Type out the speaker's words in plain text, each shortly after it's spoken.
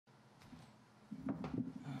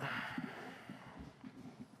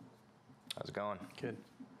it going? Good.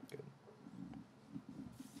 Good.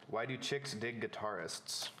 Why do chicks dig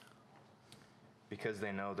guitarists? Because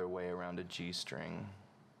they know their way around a G string.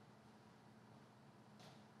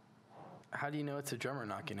 How do you know it's a drummer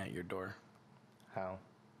knocking at your door? How?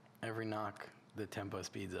 Every knock, the tempo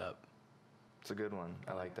speeds up. It's a good one.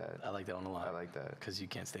 I like that. I like that one a lot. I like that. Because you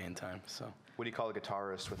can't stay in time, so. What do you call a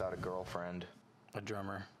guitarist without a girlfriend? A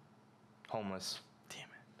drummer. Homeless. Damn it.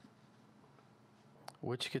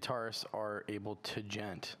 Which guitarists are able to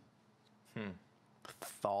gent?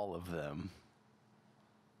 All of them.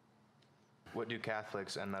 What do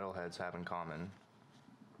Catholics and metalheads have in common?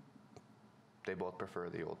 They both prefer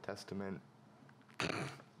the Old Testament. That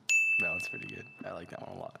one's pretty good. I like that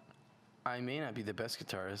one a lot. I may not be the best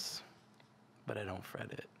guitarist, but I don't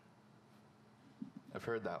fret it. I've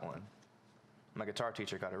heard that one. My guitar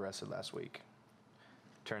teacher got arrested last week.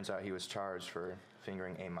 Turns out he was charged for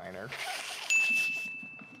fingering A minor.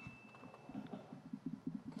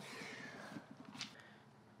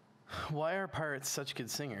 Why are pirates such good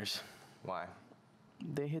singers? Why?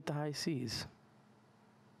 They hit the high C's.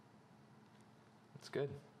 It's good.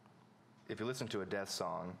 If you listen to a Death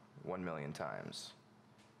song 1 million times,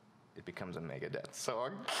 it becomes a Megadeth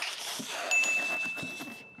song.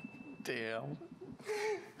 Damn.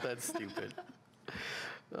 That's stupid.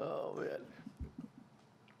 Oh, man.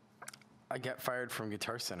 I got fired from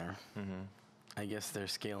Guitar Center. I guess they're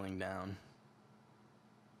scaling down.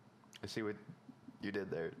 I see what you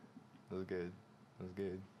did there. That was good. That was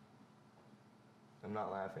good. I'm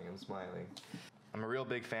not laughing, I'm smiling. I'm a real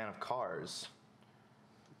big fan of cars.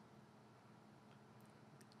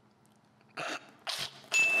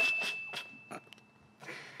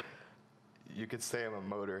 You could say I'm a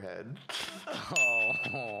motorhead.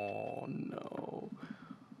 Oh, no.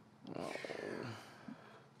 Oh.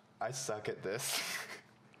 I suck at this.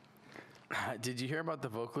 Did you hear about the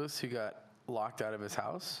vocalist who got locked out of his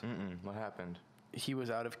house? What happened? He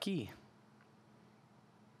was out of key.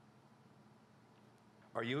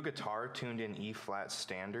 Are you a guitar tuned in E flat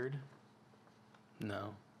standard?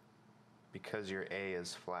 No. Because your A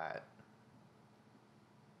is flat.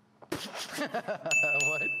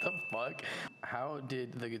 What the fuck? How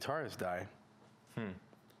did the guitarist die?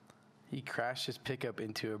 He crashed his pickup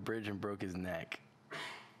into a bridge and broke his neck.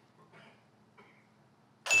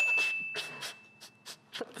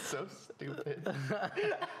 So stupid. That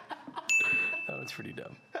was pretty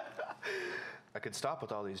dumb. I could stop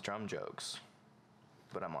with all these drum jokes,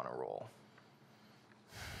 but I'm on a roll.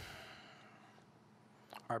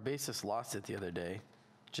 Our bassist lost it the other day.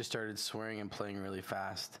 Just started swearing and playing really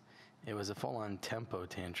fast. It was a full-on tempo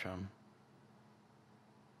tantrum.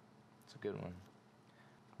 It's a good one.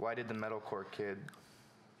 Why did the metalcore kid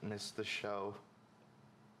miss the show?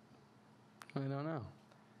 I don't know.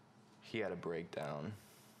 He had a breakdown.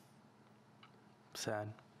 Sad.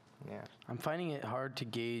 Yeah. I'm finding it hard to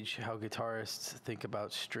gauge how guitarists think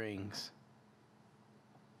about strings.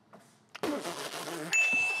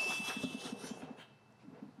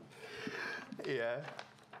 Yeah.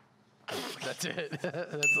 That's it.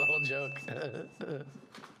 That's the whole joke.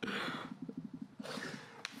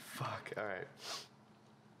 Fuck. All right.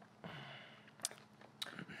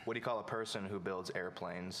 What do you call a person who builds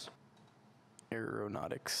airplanes?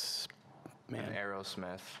 Aeronautics. Man. An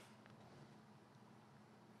aerosmith.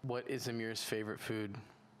 What is Amir's favorite food?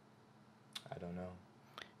 I don't know.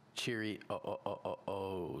 Cheery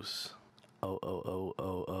O's.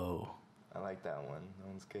 O. I like that one. That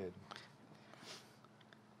one's good.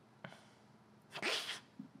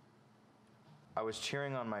 I was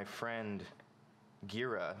cheering on my friend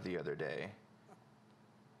Gira the other day.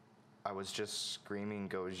 I was just screaming,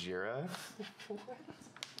 "Go Gira!"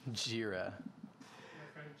 Jira. My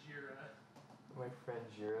friend Jira. My friend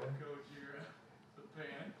Gira. Go Jira. The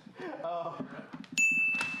band. Oh.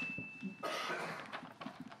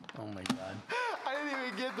 Oh my god. I didn't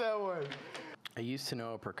even get that one. I used to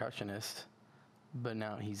know a percussionist, but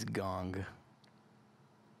now he's gong.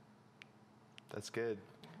 That's good.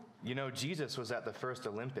 You know, Jesus was at the first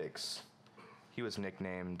Olympics. He was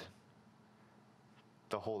nicknamed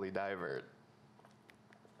the Holy Divert.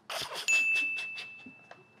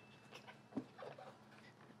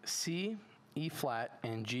 C, E flat,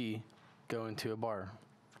 and G go into a bar.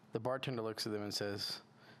 The bartender looks at them and says,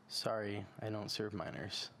 "Sorry, I don't serve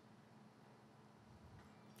minors."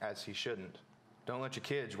 As he shouldn't. Don't let your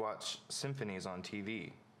kids watch symphonies on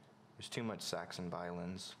TV. There's too much sax and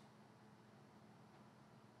violins.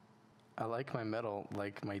 I like my metal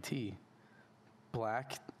like my tea.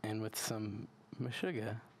 Black and with some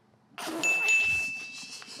meshuggah.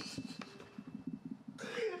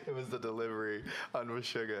 It was the delivery on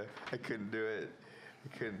Meshuggah. I couldn't do it.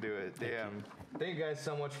 I couldn't do it. Damn. Thank you guys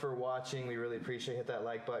so much for watching. We really appreciate it. Hit that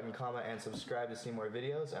like button, comment, and subscribe to see more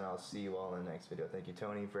videos. And I'll see you all in the next video. Thank you,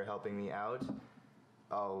 Tony, for helping me out.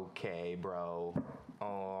 Okay, bro.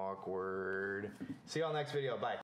 Awkward. See you all next video. Bye.